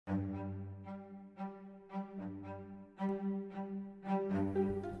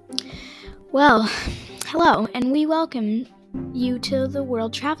Well, hello, and we welcome you to the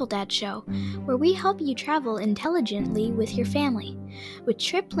World Travel Dad Show, where we help you travel intelligently with your family, with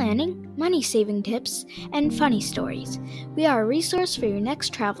trip planning, money-saving tips, and funny stories. We are a resource for your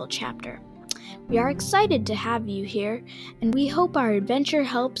next travel chapter. We are excited to have you here, and we hope our adventure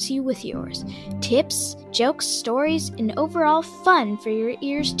helps you with yours. Tips, jokes, stories, and overall fun for your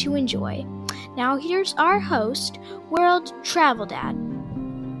ears to enjoy. Now here's our host, World Travel Dad.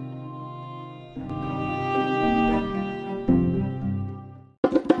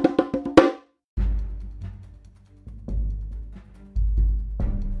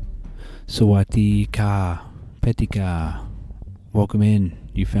 Sawatika, Petika. Welcome in.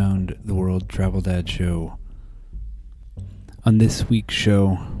 You found the World Travel Dad Show. On this week's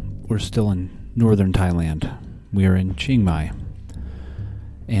show, we're still in northern Thailand. We are in Chiang Mai.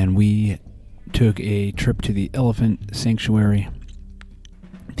 And we took a trip to the elephant sanctuary,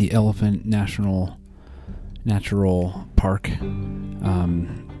 the Elephant Natural Park.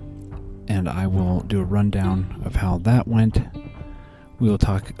 And I will do a rundown of how that went. We will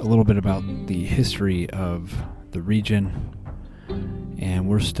talk a little bit about the history of the region, and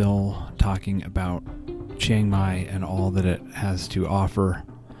we're still talking about Chiang Mai and all that it has to offer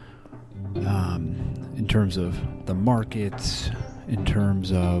in terms of the markets, in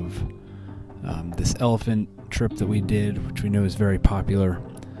terms of this elephant trip that we did, which we know is very popular.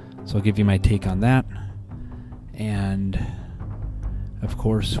 So I'll give you my take on that, and of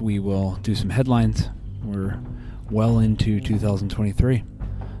course we will do some headlines. We're well into 2023.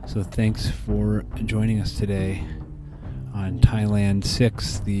 So thanks for joining us today on Thailand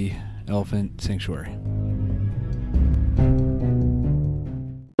 6, the Elephant Sanctuary.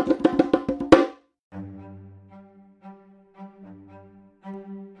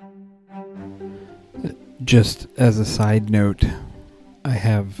 Just as a side note, I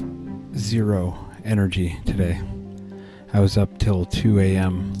have zero energy today. I was up till 2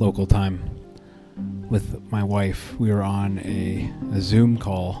 a.m. local time with my wife. We were on a Zoom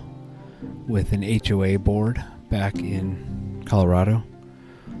call with an HOA board back in Colorado.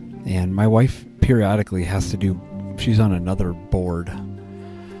 And my wife periodically has to she's on another board.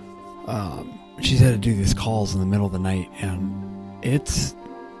 She's had to do these calls in the middle of the night, and it's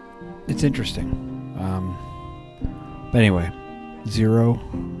interesting. But anyway, zero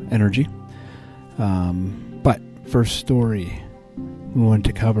energy. But first story we want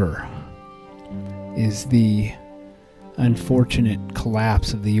to cover is the unfortunate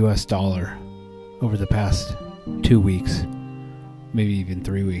collapse of the US dollar over the past 2 weeks, maybe even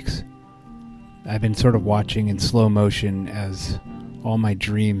 3 weeks. I've been sort of watching in slow motion as all my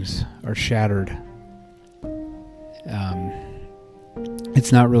dreams are shattered.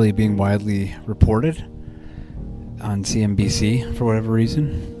 It's not really being widely reported on CNBC for whatever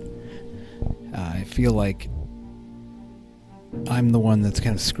reason. I feel like I'm the one that's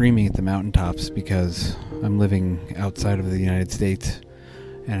kind of screaming at the mountaintops because I'm living outside of the United States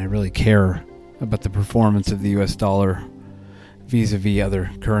and I really care about the performance of the US dollar vis-a-vis other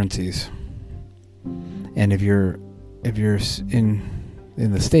currencies. And if you're in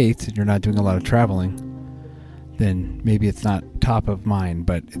the States and you're not doing a lot of traveling, then maybe it's not top of mind,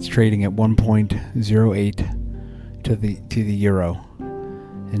 but it's trading at 1.08 to the euro.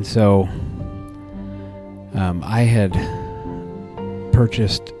 And so I had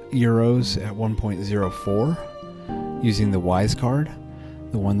purchased euros at 1.04 using the Wise card,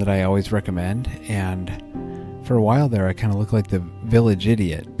 the one that I always recommend, and for a while there I kind of looked like the village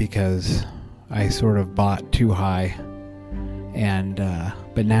idiot because I sort of bought too high, and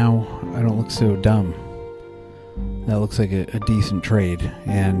but now I don't look so dumb. That looks like a decent trade.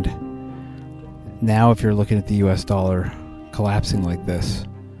 And now if you're looking at the US dollar collapsing like this,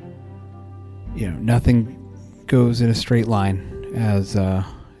 nothing goes in a straight line, as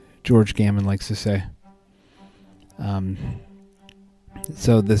George Gammon likes to say.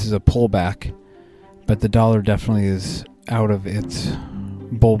 So this is a pullback, but the dollar definitely is out of its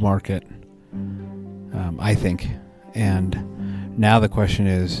bull market, I think. And now the question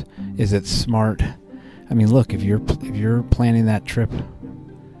is it smart? I mean, look, if you're planning that trip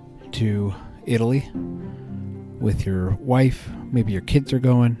to Italy with your wife, maybe your kids are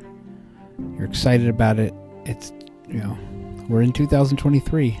going, you're excited about it, it's, we're in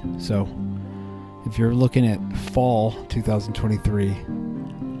 2023, so if you're looking at fall 2023,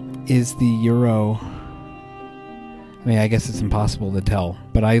 is the euro, I mean, I guess it's impossible to tell,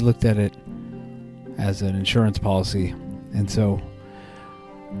 but I looked at it as an insurance policy, and so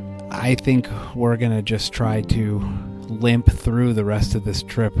I think we're going to just try to limp through the rest of this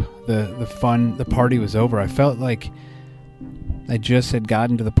trip. The party was over. I felt like I just had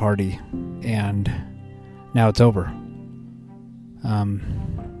gotten to the party, and now it's over.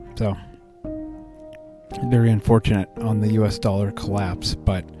 So very unfortunate on the U.S. dollar collapse,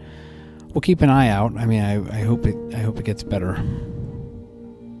 but we'll keep an eye out. I mean, I hope it gets better.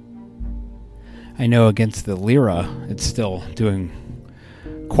 I know against the lira, it's still doing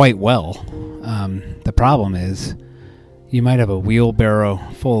quite well. The problem is, you might have a wheelbarrow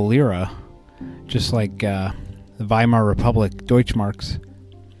full of lira, just like the Weimar Republic Deutschmarks,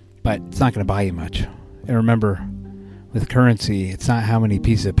 but it's not going to buy you much. And remember, with currency, it's not how many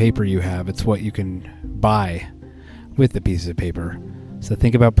pieces of paper you have, it's what you can buy with the pieces of paper. So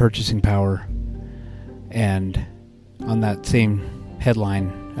think about purchasing power. And on that same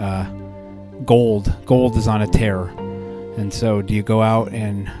headline, gold is on a tear. And so do you go out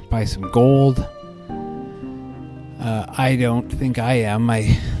and buy some gold? I don't think I am. I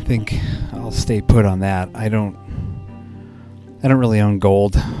think I'll stay put on that. I don't really own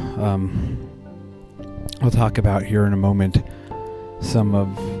gold. I'll talk about here in a moment some of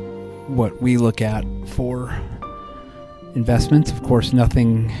what we look at for investments. Of course,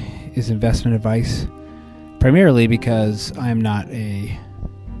 nothing is investment advice, primarily because I'm not a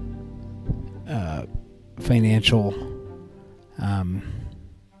financial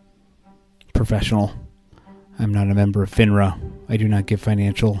professional. I'm not a member of FINRA. I do not give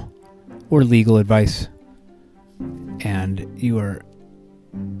financial or legal advice. And you are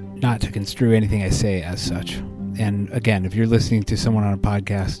not to construe anything I say as such. And again, if you're listening to someone on a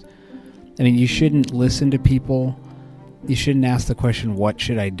podcast, I mean, you shouldn't listen to people. You shouldn't ask the question, what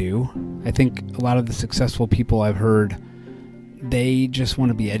should I do? I think a lot of the successful people I've heard, they just want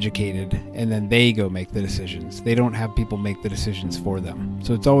to be educated and then they go make the decisions. They don't have people make the decisions for them.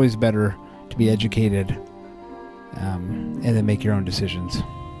 So it's always better to be educated and then make your own decisions.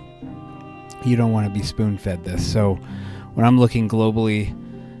 You don't want to be spoon-fed this. So when I'm looking globally,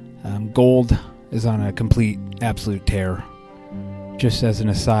 gold is on a complete, absolute tear. Just as an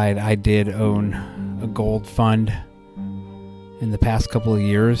aside, I did own a gold fund in the past couple of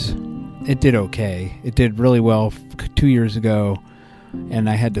years. It did okay. It did really well 2 years ago, and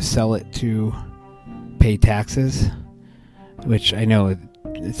I had to sell it to pay taxes, which I know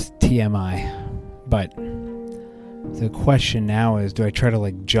it's TMI. But the question now is, do I try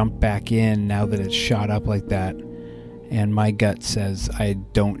to jump back in now that it's shot up like that? And my gut says I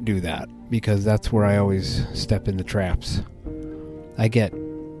don't do that, because that's where I always step in the traps. I get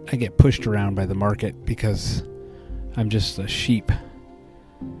pushed around by the market because I'm just a sheep.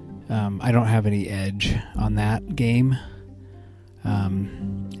 I don't have any edge on that game.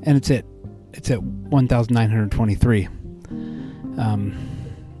 And it's at 1,923.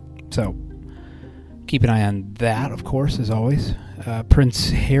 So keep an eye on that, of course, as always. Prince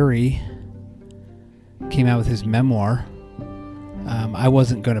Harry came out with his memoir. I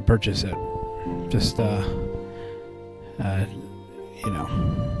wasn't going to purchase it, just to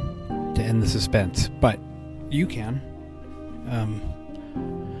end the suspense. But you can.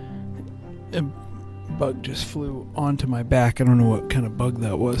 A bug just flew onto my back. I don't know what kind of bug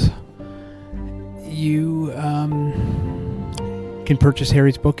that was. You can purchase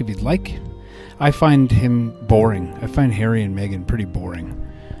Harry's book if you'd like. I find him boring. I find Harry and Meghan pretty boring.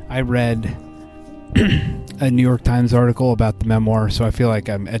 I read a New York Times article about the memoir, so I feel like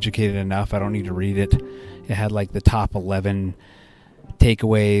I'm educated enough. I don't need to read it. It had the top 11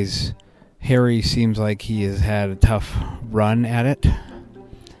 takeaways. Harry seems like he has had a tough run at it.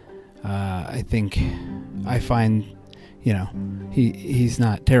 I find, he's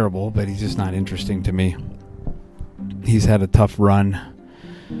not terrible, but he's just not interesting to me. He's had a tough run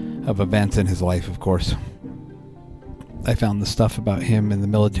of events in his life, of course. I found the stuff about him in the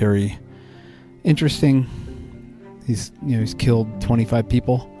military interesting. He's killed 25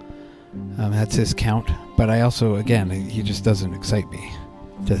 people. That's his count. But I also, again, he just doesn't excite me.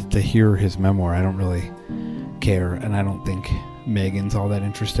 To hear his memoir, I don't really care, and I don't think Meghan's all that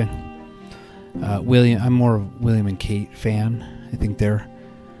interesting. I'm more of William and Kate fan. I think they're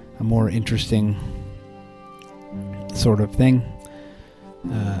a more interesting sort of thing.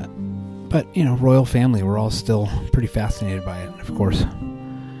 But, royal family, we're all still pretty fascinated by it, of course.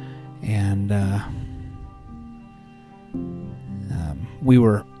 And we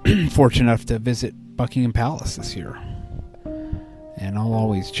were fortunate enough to visit Buckingham Palace this year. And I'll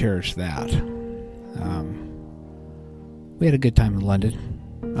always cherish that. We had a good time in London.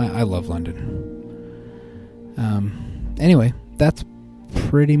 I love London. Anyway, that's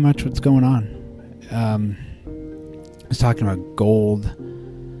pretty much what's going on. I was talking about gold.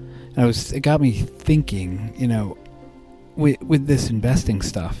 It got me thinking, with this investing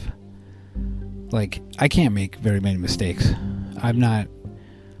stuff. I can't make very many mistakes. I'm not,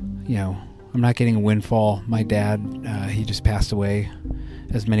 I'm not getting a windfall. My dad, he just passed away,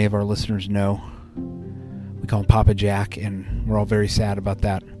 as many of our listeners know. We call him Papa Jack, and we're all very sad about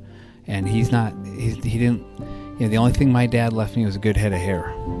that. And he didn't, the only thing my dad left me was a good head of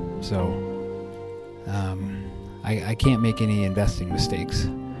hair. So, I can't make any investing mistakes.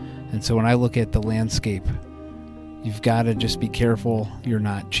 And so when I look at the landscape, you've got to just be careful you're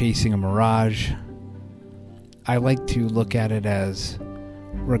not chasing a mirage. I like to look at it as,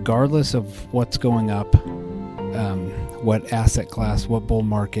 regardless of what's going up, what asset class, what bull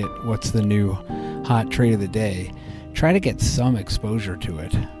market, what's the new hot trade of the day, try to get some exposure to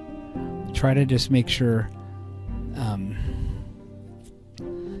it. Try to just make sure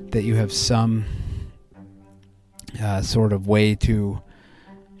that you have some sort of way to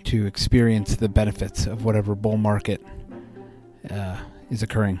experience the benefits of whatever bull market is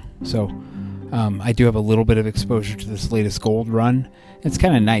occurring. So I do have a little bit of exposure to this latest gold run. It's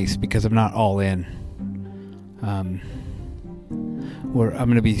kind of nice because I'm not all in. I'm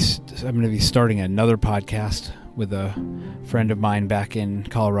going to be starting another podcast with a friend of mine back in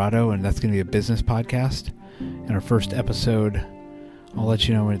Colorado, and that's going to be a business podcast. And our first episode, I'll let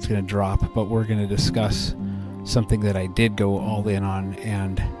you know when it's going to drop, but we're going to discuss something that I did go all in on,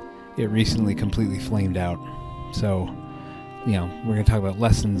 and it recently completely flamed out. So, we're going to talk about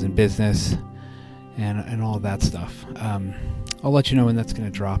lessons in business and all that stuff. I'll let you know when that's going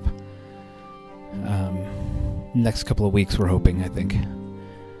to drop. Next couple of weeks, we're hoping, I think.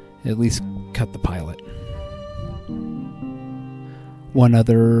 At least cut the pilot. One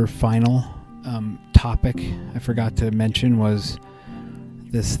other final topic I forgot to mention was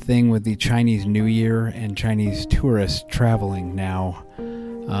this thing with the Chinese New Year and Chinese tourists traveling now,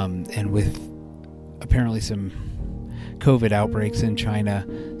 and with apparently some COVID outbreaks in China.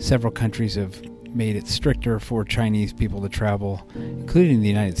 Several countries have made it stricter for Chinese people to travel, including the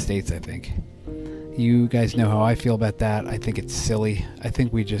United States, I think. You guys know how I feel about that. I think it's silly. I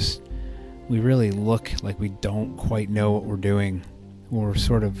think we really look like we don't quite know what we're doing. We're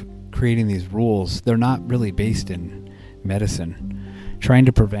sort of creating these rules. They're not really based in medicine. Trying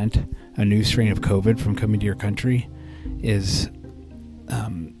to prevent a new strain of COVID from coming to your country is,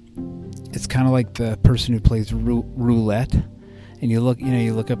 it's kind of like the person who plays roulette, and you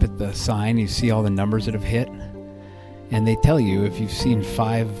look up at the sign, you see all the numbers that have hit, and they tell you if you've seen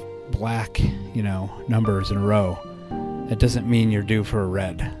 5 black, numbers in a row, that doesn't mean you're due for a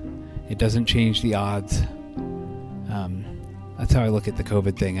red. It doesn't change the odds. That's how I look at the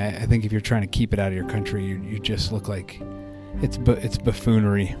COVID thing. I think if you're trying to keep it out of your country, you just look like it's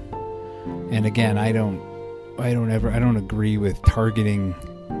buffoonery. And again, I don't agree with targeting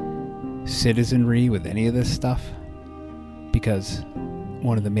citizenry with any of this stuff, because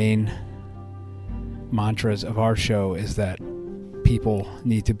one of the main mantras of our show is that people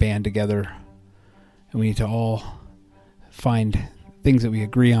need to band together, and we need to all find things that we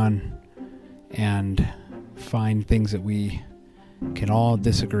agree on and find things that we can all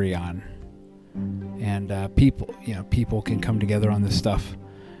disagree on. And people can come together on this stuff.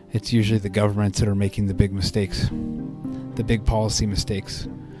 It's usually the governments that are making the big mistakes, the big policy mistakes.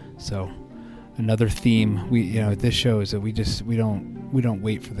 So another theme at this show is that we don't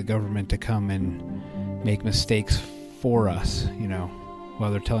wait for the government to come and make mistakes for us,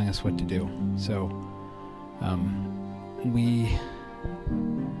 while they're telling us what to do. So we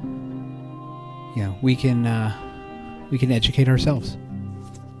can educate ourselves.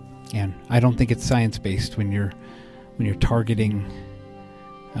 And I don't think it's science-based when you're targeting.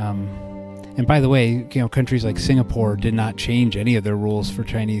 And by the way, countries like Singapore did not change any of their rules for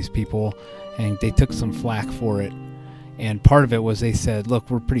Chinese people, and they took some flack for it. And part of it was they said, look,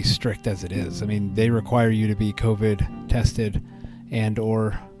 we're pretty strict as it is. I mean, they require you to be COVID tested and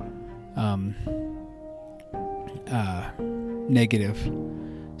or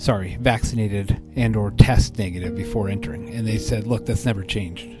vaccinated and or test negative before entering. And they said, look, that's never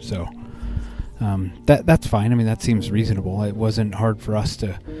changed. So that's fine. I mean, that seems reasonable. It wasn't hard for us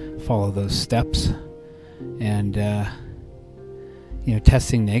to follow those steps. And,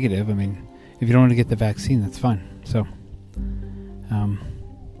 testing negative, I mean, if you don't want to get the vaccine, that's fine. So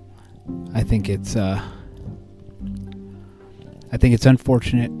I think it's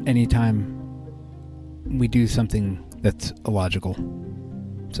unfortunate anytime we do something that's illogical.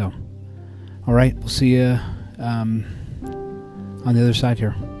 So, all right, we'll see you on the other side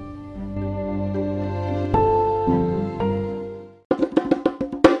here.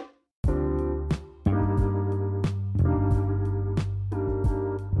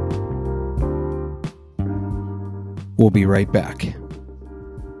 We'll be right back.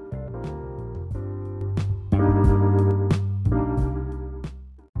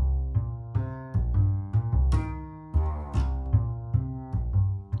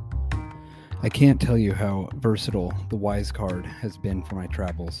 can't tell you how versatile the Wise Card has been for my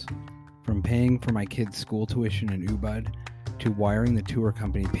travels. From paying for my kids' school tuition in Ubud to wiring the tour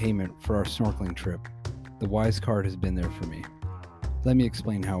company payment for our snorkeling trip, the Wise Card has been there for me. Let me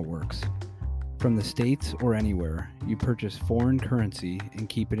explain how it works. From the States or anywhere, you purchase foreign currency and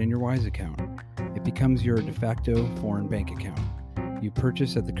keep it in your Wise account. It becomes your de facto foreign bank account. You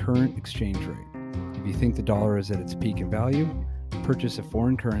purchase at the current exchange rate. If you think the dollar is at its peak in value, purchase a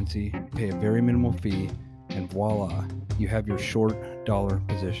foreign currency, pay a very minimal fee, and voila, you have your short dollar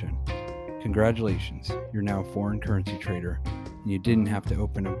position. Congratulations, you're now a foreign currency trader, and you didn't have to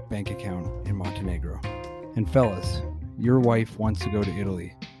open a bank account in Montenegro. And fellas, your wife wants to go to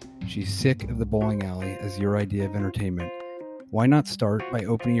Italy. She's sick of the bowling alley as your idea of entertainment. Why not start by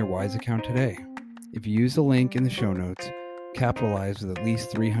opening your Wise account today? If you use the link in the show notes, capitalize with at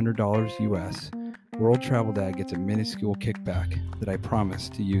least $300 US, World Travel Dad gets a minuscule kickback that I promise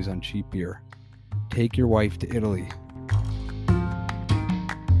to use on cheap beer. Take your wife to Italy.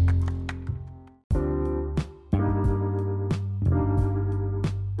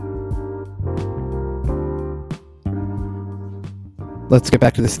 Let's get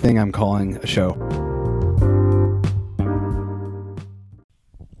back to this thing I'm calling a show.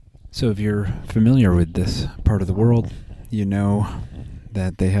 So if you're familiar with this part of the world, you know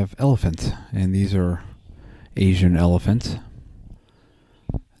that they have elephants, and these are Asian elephants.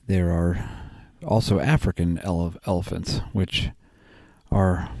 There are also African elephants, which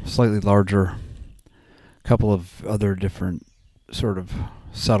are slightly larger. A couple of other different sort of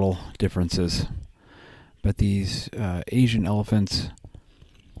subtle differences. But these Asian elephants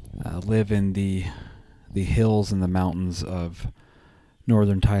live in the hills and the mountains of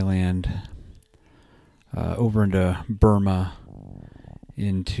northern Thailand, over into Burma,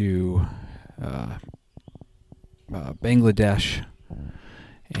 into Bangladesh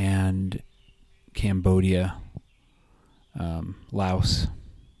and Cambodia, Laos.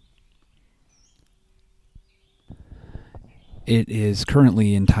 It is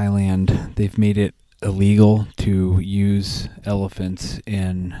currently in Thailand. They've made it illegal to use elephants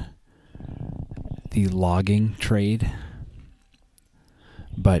in the logging trade,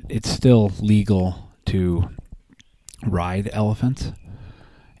 but it's still legal to ride elephants,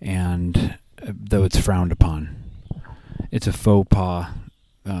 and though it's frowned upon, it's a faux pas.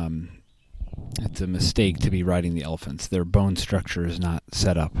 It's a mistake to be riding the elephants. Their bone structure is not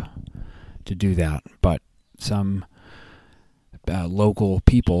set up to do that, but some local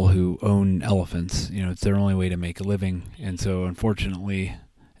people who own elephants, it's their only way to make a living, and so unfortunately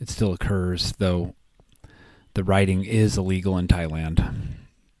it still occurs, though the riding is illegal in Thailand.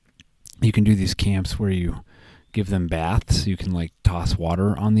 You can do these camps where you give them baths. You can toss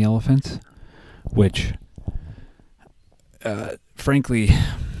water on the elephants, which frankly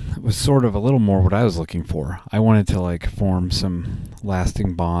was sort of a little more what I was looking for. I wanted to form some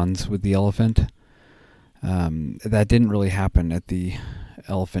lasting bonds with the elephant. That didn't really happen at the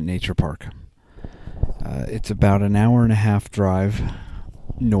Elephant Nature Park. It's about an hour and a half drive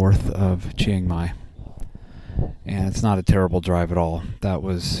north of Chiang Mai, and it's not a terrible drive at all. That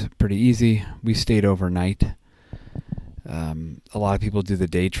was pretty easy. We stayed overnight. A lot of people do the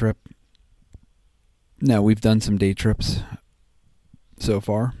day trip. No, we've done some day trips so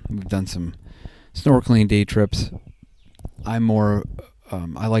far. We've done some snorkeling day trips. I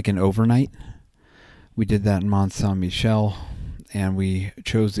like an overnight. We did that in Mont Saint-Michel, and we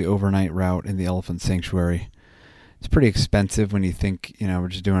chose the overnight route in the Elephant Sanctuary. It's pretty expensive when you think, we're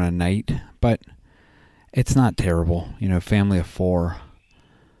just doing a night, but it's not terrible. Family of 4.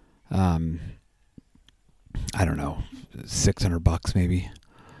 I don't know, $600 maybe.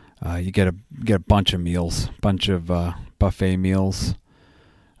 You get a bunch of meals, bunch of buffet meals,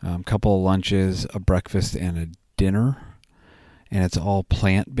 couple of lunches, a breakfast, and a dinner, and it's all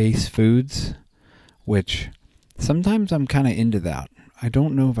plant-based foods, which sometimes I'm kind of into that. I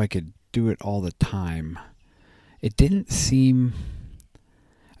don't know if I could do it all the time. It didn't seem...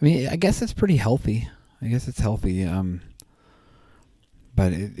 I guess it's pretty healthy. I guess it's healthy.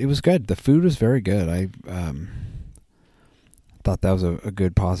 But it was good. The food was very good. I thought that was a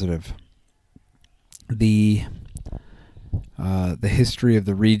good positive. The history of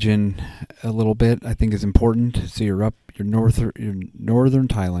the region a little bit, I think, is important. So you're northern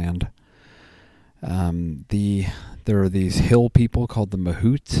Thailand. There are these hill people called the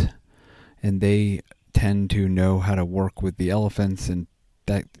Mahouts, and they tend to know how to work with the elephants, and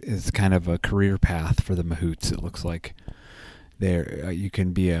that is kind of a career path for the Mahouts. It looks like they're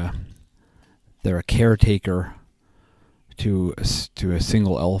a caretaker to a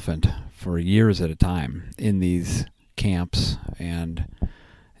single elephant for years at a time in these camps and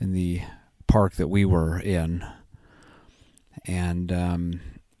in the park that we were in, and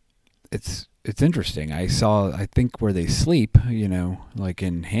it's interesting. I think where they sleep, like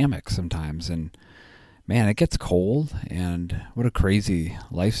in hammocks sometimes, and man, it gets cold, and what a crazy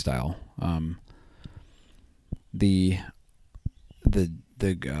lifestyle. The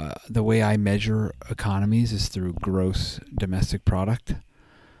way I measure economies is through gross domestic product,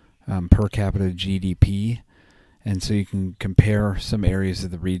 per capita GDP, and so you can compare some areas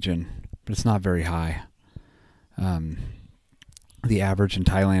of the region, but it's not very high. The average in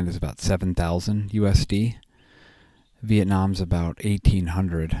Thailand is about 7,000 USD. Vietnam's about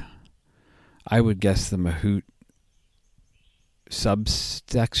 1,800. I would guess the Mahout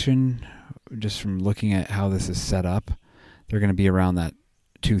subsection, just from looking at how this is set up, they're going to be around that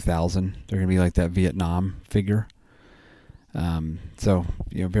 2,000. They're going to be like that Vietnam figure. So,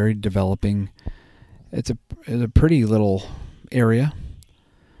 very developing. It's a pretty little area.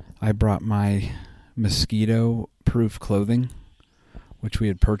 I brought my mosquito-proof clothing, which we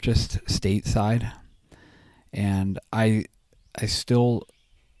had purchased stateside, and I still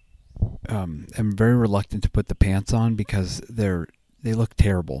am very reluctant to put the pants on because they look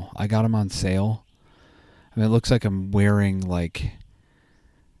terrible. I got them on sale. I mean, it looks like I'm wearing like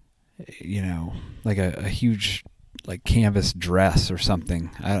a huge like canvas dress or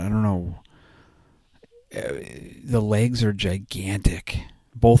something. I don't know. The legs are gigantic.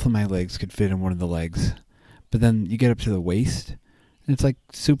 Both of my legs could fit in one of the legs, but then you get up to the waist, and it's like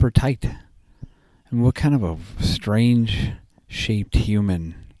super tight. And what kind of a strange shaped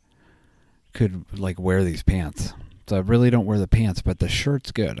human could like wear these pants? So I really don't wear the pants, but the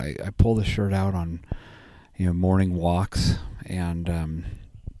shirt's good. I pull the shirt out on morning walks, and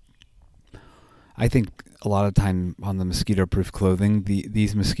I think a lot of time on the mosquito-proof clothing,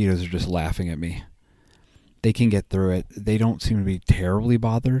 these mosquitoes are just laughing at me. They can get through it. They don't seem to be terribly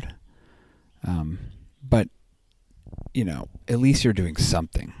bothered, but at least you're doing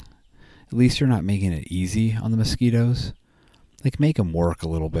something. At least you're not making it easy on the mosquitoes. Like, make them work a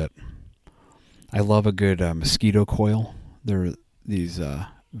little bit. I love a good mosquito coil. They're these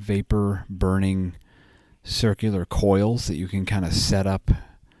vapor burning circular coils that you can kind of set up.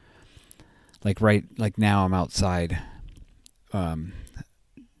 Like now I'm outside doing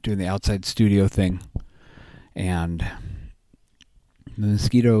the outside studio thing, and the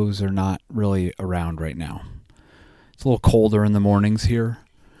mosquitoes are not really around right now. It's a little colder in the mornings here.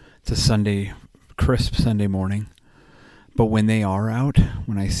 It's a crisp Sunday morning. But when they are out,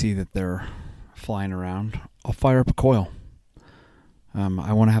 when I see that they're flying around, I'll fire up a coil.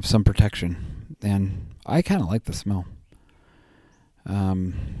 I want to have some protection, and I kind of like the smell.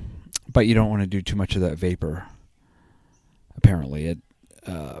 But you don't want to do too much of that vapor. Apparently, it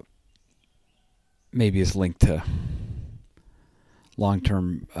maybe is linked to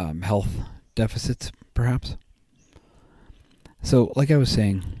long-term health deficits, perhaps. So, like I was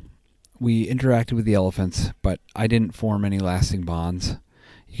saying, we interacted with the elephants, but I didn't form any lasting bonds.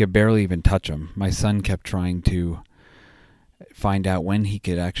 You could barely even touch them. My son kept trying to find out when he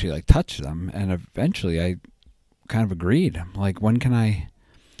could actually touch them, and eventually I kind of agreed. Like, when can I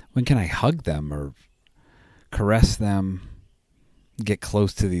hug them or caress them, get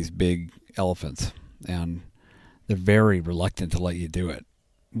close to these big elephants? And they're very reluctant to let you do it.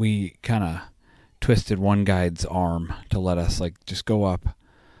 We kind of twisted one guide's arm to let us just go up.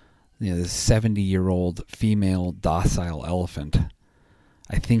 This 70-year-old female docile elephant.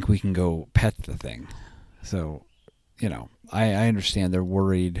 I think we can go pet the thing. So, I understand they're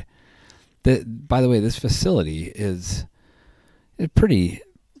worried. By the way, this facility is a pretty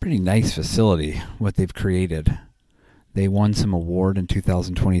nice facility, what they've created. They won some award in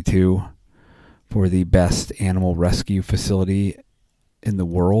 2022 for the best animal rescue facility in the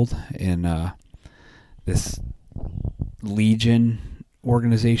world in this Legion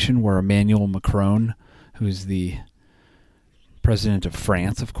organization where Emmanuel Macron, who's the president of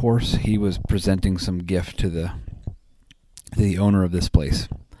France, of course, he was presenting some gift to the owner of this place.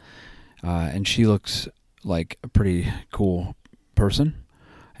 And she looks like a pretty cool person,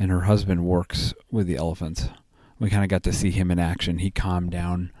 and her husband works with the elephants. We kind of got to see him in action. He calmed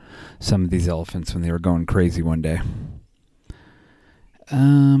down some of these elephants when they were going crazy one day.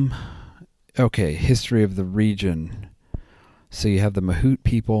 Okay, history of the region. So you have the Mahout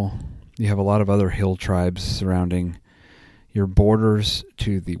people. You have a lot of other hill tribes surrounding. Your borders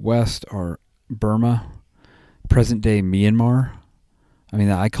to the west are Burma, present-day Myanmar. I mean,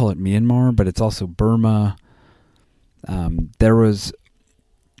 I call it Myanmar, but it's also Burma. There was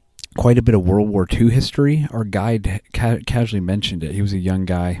quite a bit of World War II history. Our guide casually mentioned it. He was a young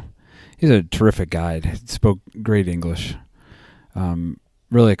guy. He's a terrific guide. He spoke great English.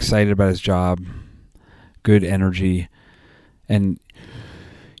 really excited about his job, good energy. And,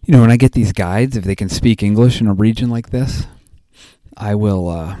 when I get these guides, if they can speak English in a region like this,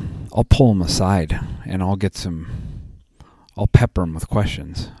 I'll pull them aside and I'll pepper them with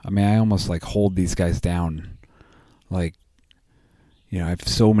questions. I mean, I almost hold these guys down. I have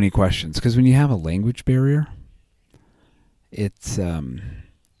so many questions. Because when you have a language barrier, it can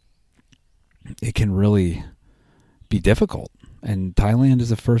really be difficult. And Thailand is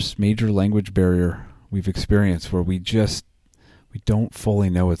the first major language barrier we've experienced where we don't fully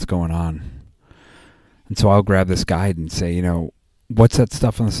know what's going on. And so I'll grab this guide and say, what's that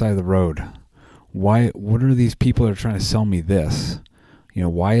stuff on the side of the road? What are these people that are trying to sell me this?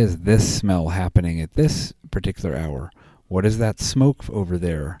 Why is this smell happening at this particular hour? What is that smoke over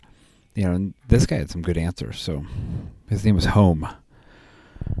there? And this guy had some good answers. So his name was Home.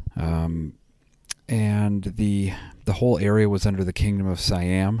 And the whole area was under the Kingdom of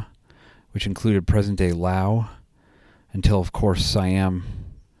Siam, which included present-day Laos, until, of course, Siam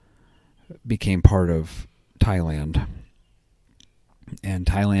became part of Thailand. And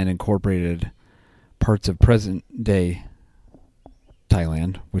Thailand incorporated parts of present-day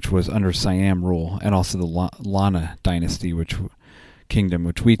Thailand, which was under Siam rule, and also the Lana dynasty, which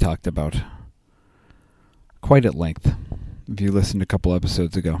we talked about quite at length, if you listened a couple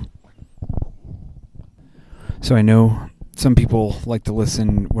episodes ago. So I know some people like to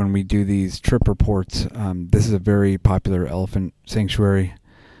listen when we do these trip reports. This is a very popular elephant sanctuary.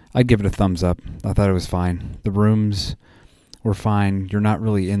 I'd give it a thumbs up. I thought it was fine. The rooms were fine. You're not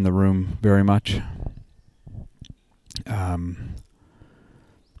really in the room very much.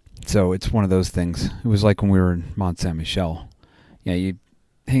 So it's one of those things. It was like when we were in Mont Saint Michel. Yeah, you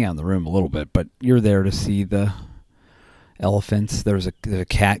hang out in the room a little bit, but you're there to see the elephants. There's a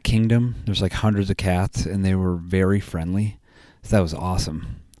cat kingdom. There's hundreds of cats, and they were very friendly. So that was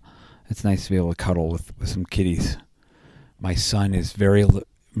awesome. It's nice to be able to cuddle with some kitties. My son's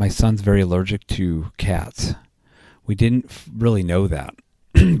very allergic to cats. We didn't really know that,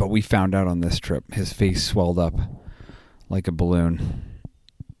 but we found out on this trip. His face swelled up like a balloon.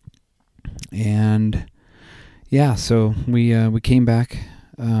 And yeah, so we came back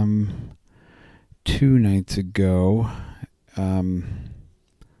 2 nights ago.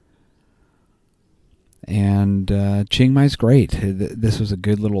 And Chiang Mai's great. This was a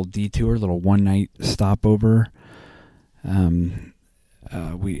good little detour, little one-night stopover. We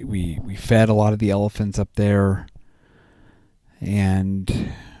fed a lot of the elephants up there,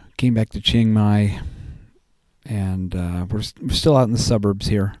 and came back to Chiang Mai. And we're still out in the suburbs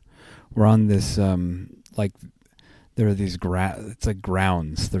here. We're on this there are these it's like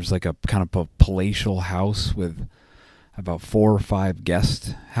grounds. There's a kind of a palatial house with about 4 or 5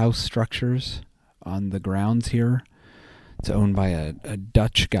 guest house structures on the grounds here. It's owned by a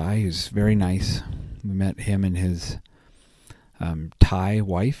Dutch guy who's very nice. We met him and his Thai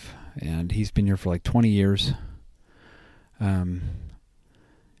wife, and he's been here for 20 years.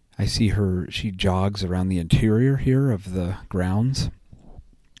 I see her, she jogs around the interior here of the grounds,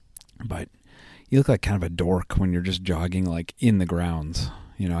 but you look like kind of a dork when you're just jogging in the grounds.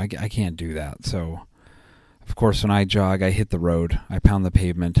 I can't do that. So of course, when I jog, I hit the road. I pound the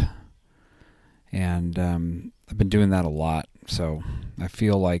pavement. And I've been doing that a lot. So I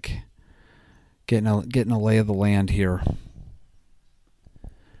feel like getting a lay of the land here.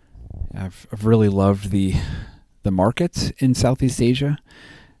 I've really loved the markets in Southeast Asia.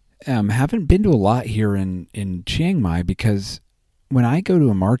 Haven't been to a lot here in Chiang Mai, because when I go to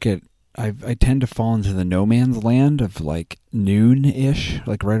a market, I tend to fall into the no man's land of noon-ish,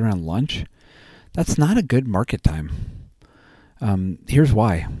 right around lunch. That's not a good market time. Here's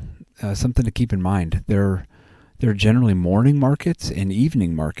why. Something to keep in mind. They're generally morning markets and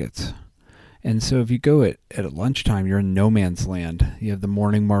evening markets. And so if you go at lunchtime, you're in no man's land. You have the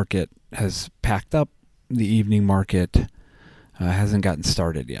morning market has packed up. The evening market hasn't gotten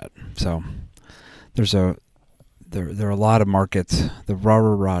started yet. So there are a lot of markets. The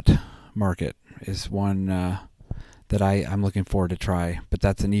Rarat market is one that I'm looking forward to try, but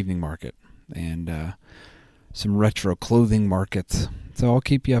that's an evening market. And some retro clothing markets. So I'll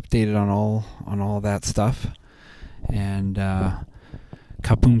keep you updated on all that stuff. And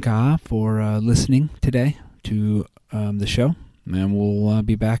Kapunka for listening today to the show. And we'll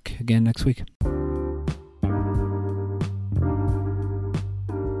be back again next week.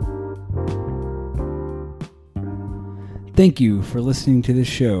 Thank you for listening to this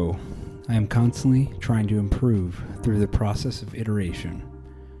show. I am constantly trying to improve through the process of iteration.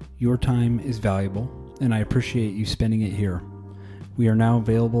 Your time is valuable, and I appreciate you spending it here. We are now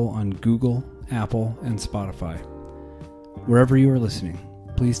available on Google, Apple, and Spotify. Wherever you are listening,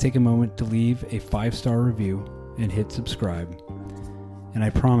 please take a moment to leave a 5-star review and hit subscribe. And I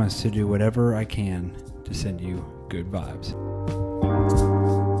promise to do whatever I can to send you good vibes.